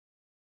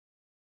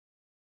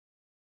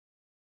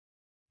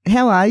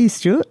How are you,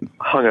 Stuart?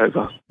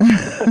 Hungover.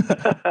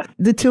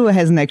 The tour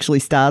hasn't actually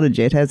started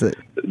yet, has it?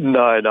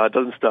 No, it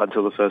doesn't start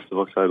until the 1st of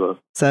October.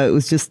 So it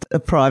was just a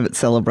private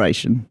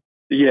celebration?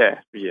 Yeah.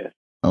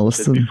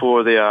 Awesome. It's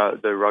before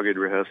the rugged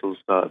rehearsals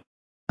start.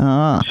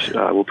 Which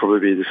will probably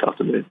be this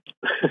afternoon.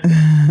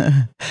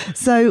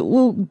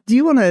 So, do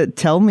you want to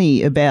tell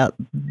me about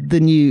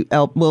the new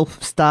album? Well,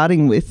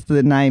 starting with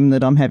the name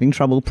that I'm having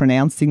trouble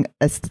pronouncing,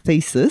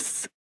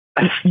 Aesthesis.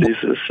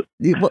 Aesthesis.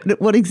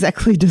 What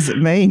exactly does it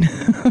mean?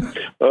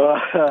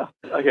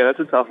 Okay, that's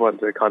a tough one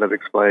to kind of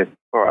explain.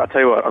 All right, I'll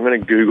tell you what, I'm going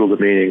to Google the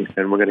meaning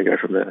and we're going to go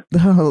from there.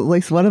 Oh, at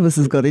least one of us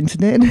has got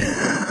internet.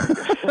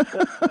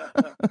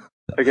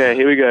 Okay,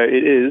 here we go.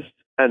 It is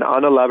an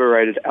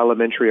unelaborated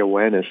elementary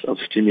awareness of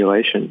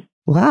stimulation.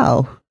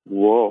 Wow.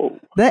 Whoa.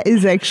 That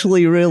is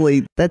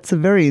actually that's a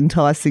very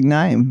enticing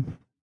name.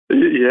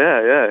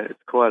 Yeah. It's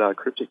quite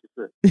cryptic,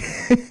 isn't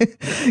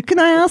it? Can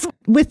I ask,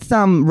 with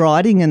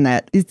writing and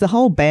that, is the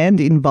whole band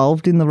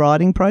involved in the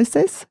writing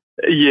process?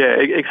 Yeah,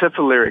 except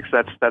for lyrics.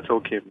 That's all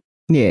Kim.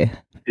 Yeah.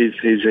 He's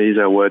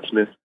our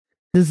wordsmith.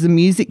 Does the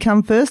music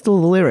come first or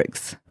the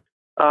lyrics?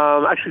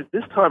 Actually,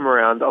 this time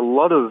around, a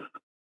lot of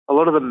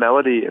the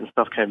melody and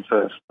stuff came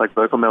first, like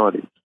vocal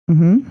melodies.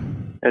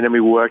 Mm-hmm. And then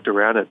we worked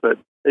around it. But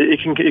it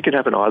can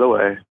happen either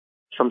way.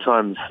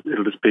 Sometimes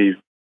it'll just be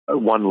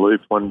one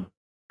loop, one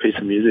piece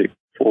of music,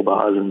 4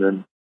 bars, and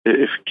then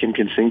if Kim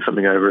can sing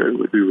something over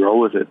it, we roll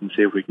with it and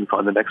see if we can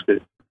find the next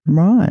bit.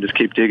 Right. And just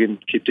keep digging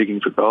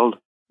for gold.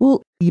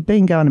 Well, you've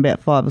been going about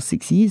 5 or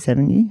 6 years,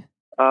 haven't you?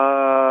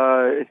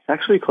 It's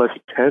actually close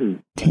to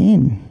 10.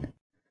 10?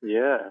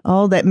 Yeah.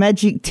 Oh, that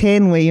magic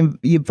 10 where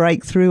you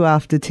break through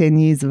after 10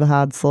 years of a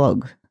hard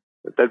slog.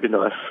 That'd be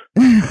nice.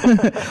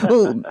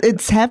 Well,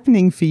 it's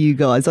happening for you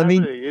guys. I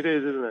mean, it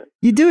is, isn't it?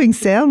 You're doing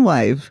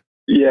Soundwave.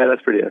 Yeah,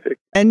 that's pretty epic.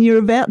 And you're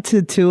about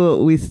to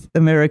tour with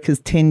America's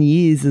 10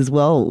 years as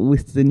well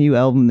with the new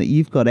album that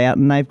you've got out,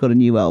 and they've got a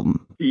new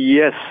album.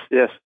 Yes.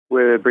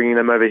 We're bringing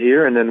them over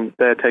here and then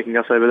they're taking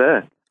us over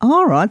there.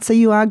 All right, so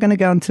you are going to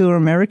go and tour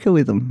America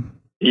with them?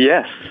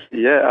 Yes,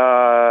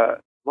 yeah.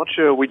 Not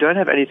sure. We don't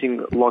have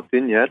anything locked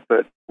in yet,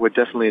 but we're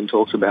definitely in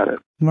talks about it.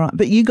 Right,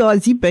 but you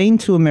guys, you've been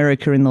to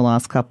America in the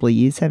last couple of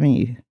years, haven't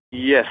you?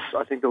 Yes,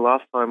 I think the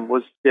last time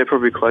was,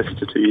 probably closer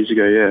to 2 years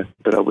ago, yeah.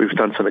 But we've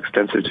done some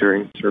extensive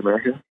touring through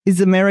America. Is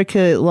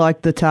America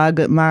like the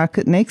target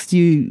market next?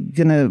 You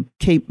going to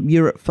keep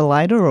Europe for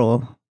later,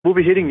 or...? We'll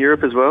be hitting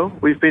Europe as well.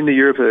 We've been to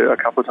Europe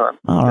a couple of times.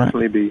 All right.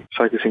 Definitely be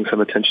focusing some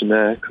attention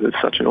there because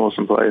it's such an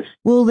awesome place.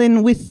 Well,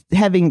 then, with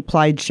having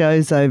played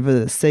shows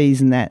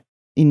overseas and that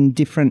in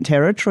different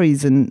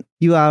territories, and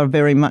you are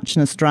very much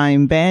an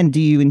Australian band, do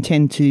you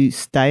intend to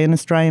stay an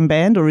Australian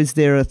band, or is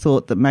there a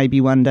thought that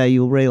maybe one day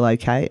you'll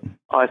relocate?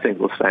 I think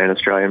we'll stay an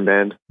Australian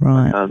band.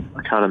 Right.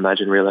 I can't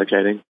imagine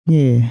relocating.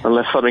 Yeah.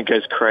 Unless something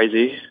goes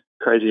crazy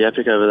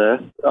epic over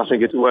there. I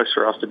think it works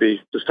for us to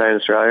stay in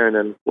Australia and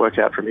then work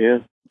out from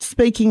here.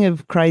 Speaking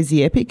of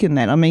crazy epic and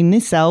that, I mean,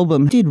 this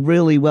album did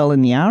really well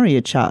in the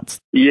ARIA charts.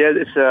 Yeah,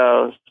 it's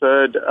our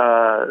third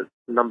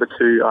number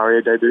 2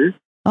 ARIA debut.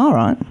 All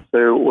right.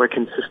 So we're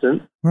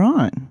consistent.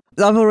 Right.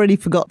 I've already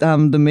forgot the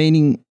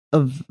meaning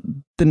of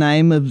the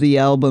name of the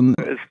album.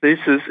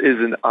 Aesthesis is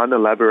an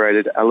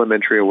unelaborated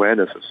elementary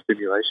awareness of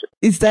stimulation.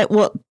 Is that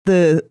what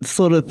the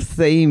sort of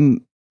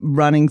theme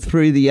running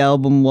through the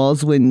album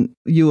was when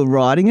you were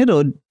writing it,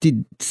 or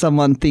did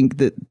someone think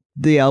that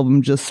the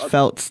album just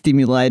felt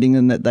stimulating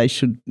and that they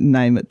should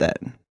name it that?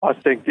 I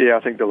think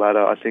the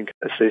latter. I think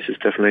Aesthesis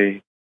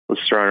definitely was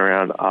thrown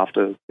around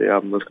after the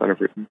album was kind of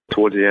written,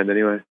 towards the end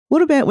anyway.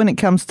 What about when it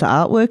comes to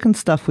artwork and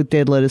stuff with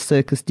Dead Letter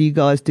Circus? Do you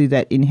guys do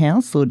that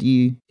in-house or do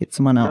you get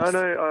someone else?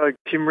 No.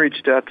 Kim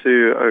reached out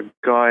to a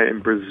guy in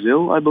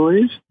Brazil, I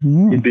believe.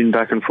 Mm. He'd been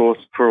back and forth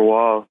for a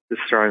while,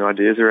 just throwing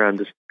ideas around,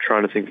 just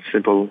trying to think of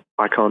simple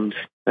icons,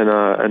 and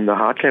the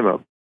heart came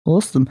up.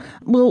 Awesome.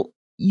 Well,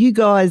 you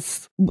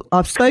guys,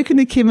 I've spoken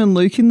to Kim and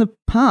Luke in the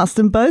past,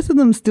 and both of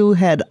them still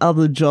had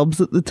other jobs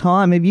at the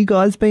time. Have you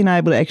guys been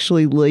able to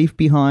actually leave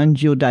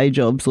behind your day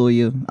jobs or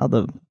your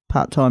other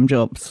part-time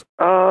jobs?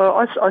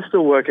 I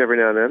still work every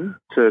now and then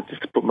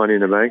just to put money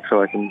in the bank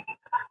so I can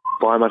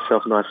buy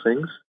myself nice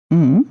things.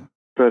 Mm.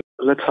 But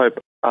let's hope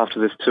after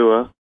this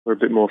tour we're a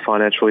bit more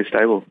financially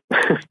stable.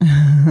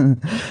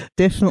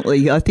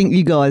 Definitely. I think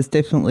you guys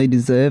definitely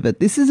deserve it.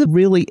 This is a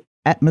really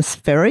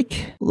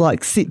atmospheric,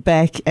 like sit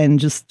back and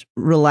just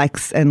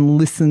relax and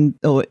listen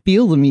or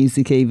feel the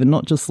music even,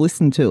 not just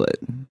listen to it.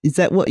 Is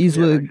that what you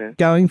were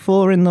going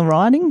for in the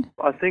writing?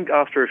 I think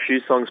after a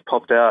few songs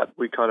popped out,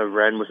 we kind of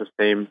ran with a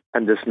theme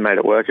and just made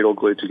it work. It all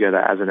glued together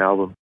as an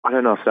album. I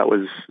don't know if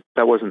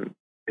that wasn't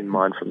in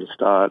mind from the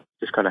start.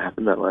 It just kind of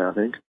happened that way, I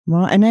think.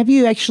 Right. And have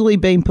you actually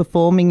been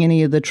performing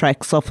any of the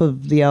tracks off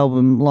of the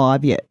album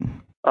live yet?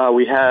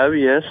 We have,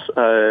 yes.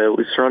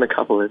 We've thrown a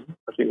couple in.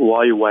 I think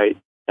While You Wait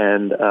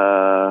and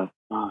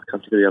I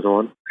can't think of the other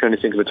one. I can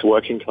only think of its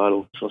working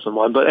title for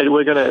someone. But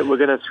we're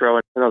gonna throw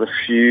in another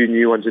few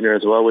new ones in there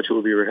as well, which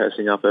we'll be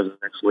rehearsing up over the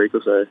next week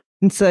or so.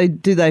 And so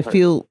do they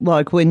feel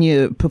like when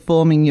you're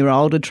performing your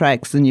older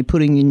tracks and you're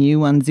putting your new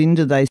ones in,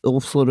 do they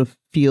all sort of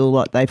feel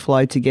like they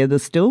flow together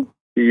still?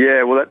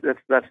 Yeah, well,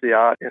 that's the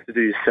art. You have to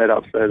do your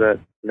setup so that,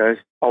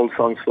 old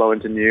songs flow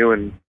into new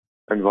and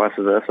vice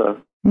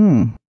versa.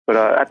 But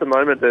at the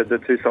moment, the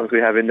two songs we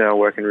have in there are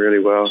working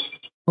really well.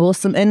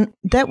 Awesome. And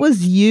that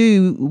was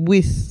you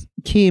with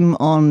Kim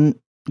on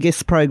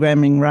guest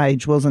programming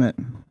Rage, wasn't it?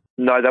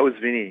 No, that was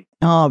Vinny.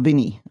 Oh,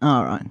 Vinny.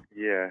 All right.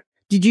 Yeah.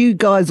 Did you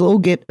guys all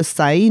get a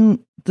say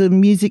in the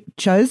music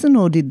chosen,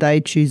 or did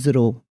they choose it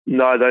all?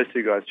 No, those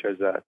two guys chose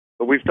that.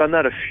 But we've done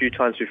that a few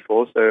times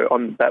before, so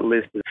on that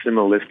list is a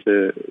similar list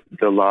to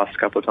the last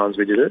couple of times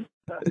we did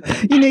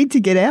it. You need to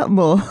get out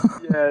more.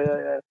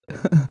 Yeah.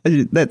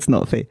 That's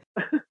not fair.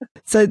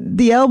 So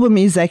the album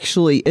is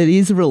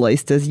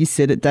released, as you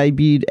said, it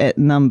debuted at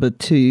number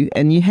 2,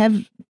 and you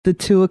have the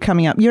tour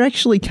coming up. You're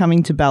actually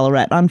coming to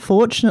Ballarat.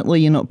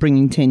 Unfortunately, you're not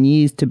bringing 10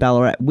 Years to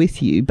Ballarat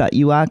with you, but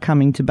you are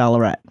coming to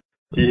Ballarat.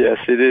 Yes,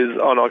 it is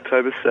on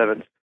October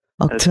 7th.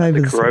 October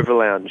at the Grover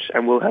Lounge,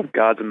 and we'll have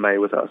Guards of May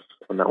with us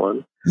on that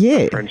one.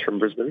 Yeah. Our friends from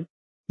Brisbane.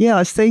 Yeah,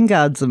 I've seen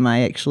Guards of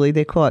May, actually.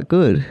 They're quite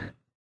good.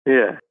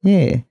 Yeah.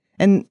 Yeah.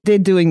 And they're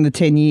doing the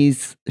 10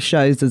 Years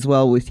shows as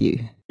well with you.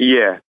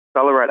 Yeah.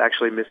 Ballarat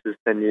actually misses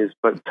 10 Years,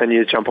 but 10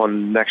 Years jump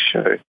on next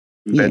show,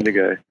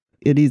 Bendigo.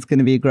 It is going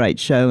to be a great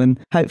show, and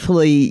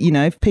hopefully,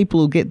 if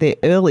people will get there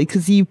early,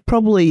 because you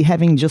probably,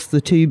 having just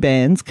the 2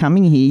 bands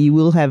coming here, you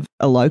will have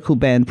a local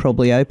band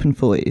probably open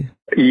for you.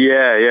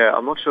 Yeah.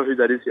 I'm not sure who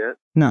that is yet.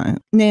 No.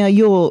 Now,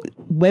 your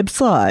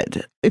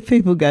website, if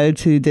people go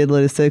to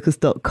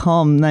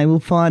deadlettercircus.com, they will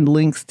find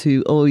links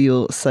to all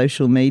your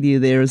social media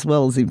there, as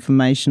well as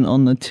information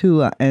on the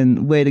tour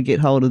and where to get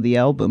hold of the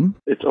album.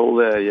 It's all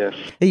there, yes.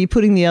 Are you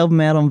putting the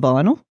album out on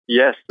vinyl?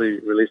 Yes, the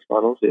release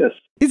vinyls, yes.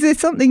 Is there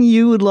something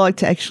you would like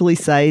to actually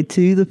say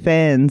to the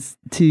fans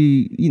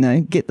to,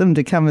 get them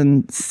to come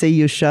and see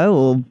your show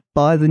or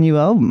buy the new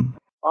album?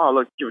 Oh,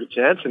 look, give it a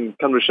chance and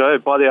come to the show,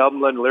 buy the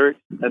album, learn the lyrics,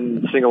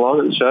 and sing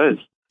along at the shows.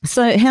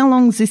 So how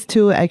long is this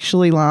tour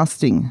actually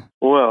lasting?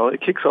 Well,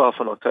 it kicks off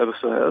on October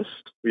 1st.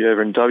 We're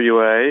over in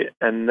WA,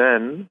 and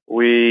then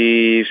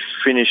we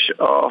finish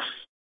off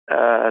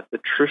at the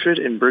Triffid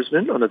in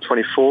Brisbane on the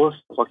 24th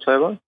of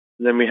October.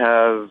 And then we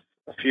have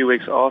a few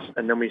weeks off,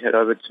 and then we head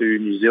over to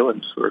New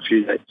Zealand for a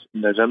few dates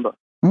in November.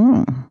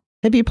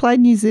 Have you played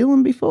New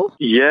Zealand before?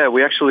 Yeah,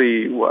 we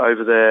actually were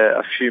over there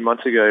a few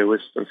months ago with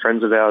some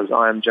friends of ours,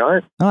 I Am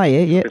Giant. Oh,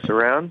 yeah. It's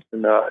around,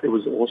 and it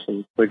was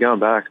awesome. We're going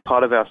back.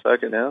 Part of our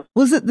circuit now.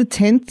 Was it the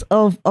 10th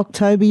of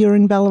October you're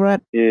in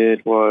Ballarat?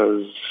 It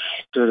was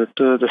the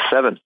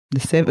 7th. The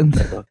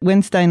 7th.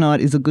 Wednesday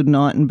night is a good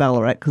night in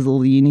Ballarat because all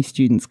the uni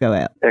students go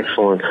out.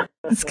 Excellent.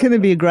 It's going to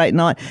be a great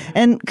night.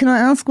 And can I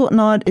ask what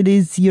night it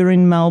is you're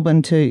in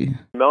Melbourne too?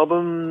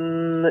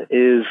 Melbourne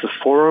is the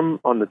Forum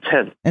on the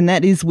 10th. And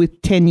that is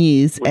with 10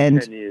 Years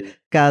and 10 Years.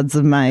 Guards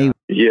of May.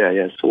 Yeah,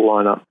 it's all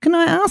line up. Can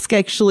I ask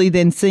actually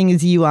then, seeing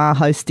as you are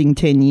hosting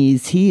 10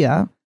 Years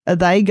here, are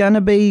they going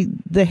to be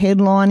the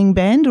headlining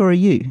band or are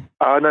you?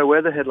 No,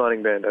 we're the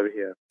headlining band over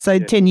here. So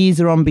 10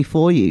 Years are on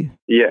before you?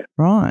 Yeah.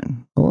 Right.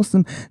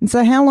 Awesome. And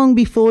so how long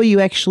before you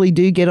actually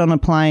do get on a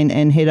plane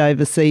and head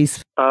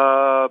overseas?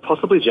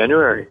 Possibly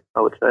January,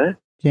 I would say.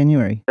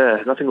 January?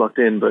 Yeah, nothing locked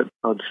in, but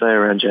I would say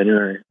around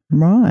January.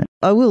 Right.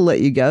 I will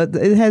let you go.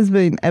 It has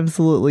been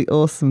absolutely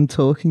awesome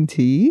talking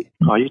to you.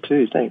 Oh, you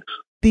too. Thanks.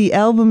 The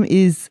album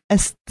is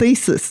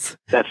Aesthesis.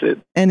 That's it.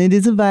 And it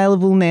is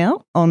available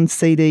now on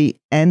CD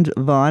and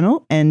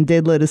vinyl. And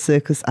Dead Letter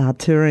Circus are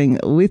touring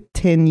with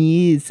 10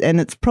 Years. And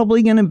it's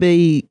probably going to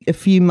be a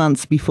few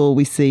months before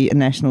we see a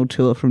national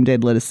tour from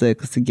Dead Letter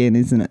Circus again,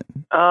 isn't it?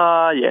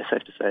 Yeah,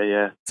 safe to say,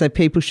 yeah. So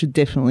people should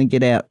definitely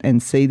get out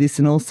and see this.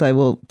 And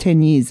also,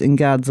 10 Years and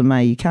Guards of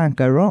May, you can't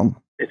go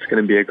wrong. It's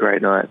going to be a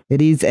great night.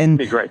 It is.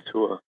 And it's going to be a great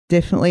tour.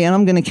 Definitely. And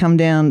I'm going to come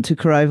down to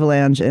Grover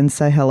Lounge and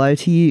say hello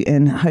to you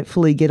and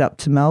hopefully get up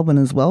to Melbourne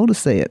as well to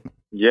see it.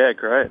 Yeah,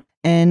 great.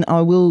 And I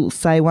will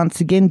say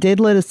once again,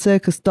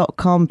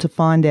 deadlettercircus.com to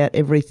find out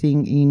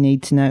everything you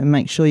need to know and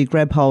make sure you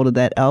grab hold of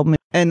that album.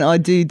 And I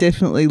do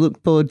definitely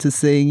look forward to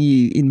seeing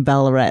you in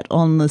Ballarat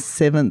on the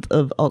 7th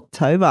of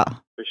October.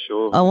 For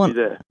sure. I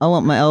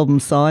want my album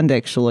signed,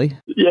 actually.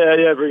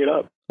 Yeah, bring it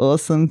up.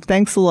 Awesome.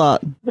 Thanks a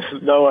lot.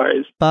 No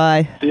worries.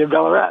 Bye. See you in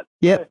Ballarat.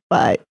 Yep,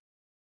 bye.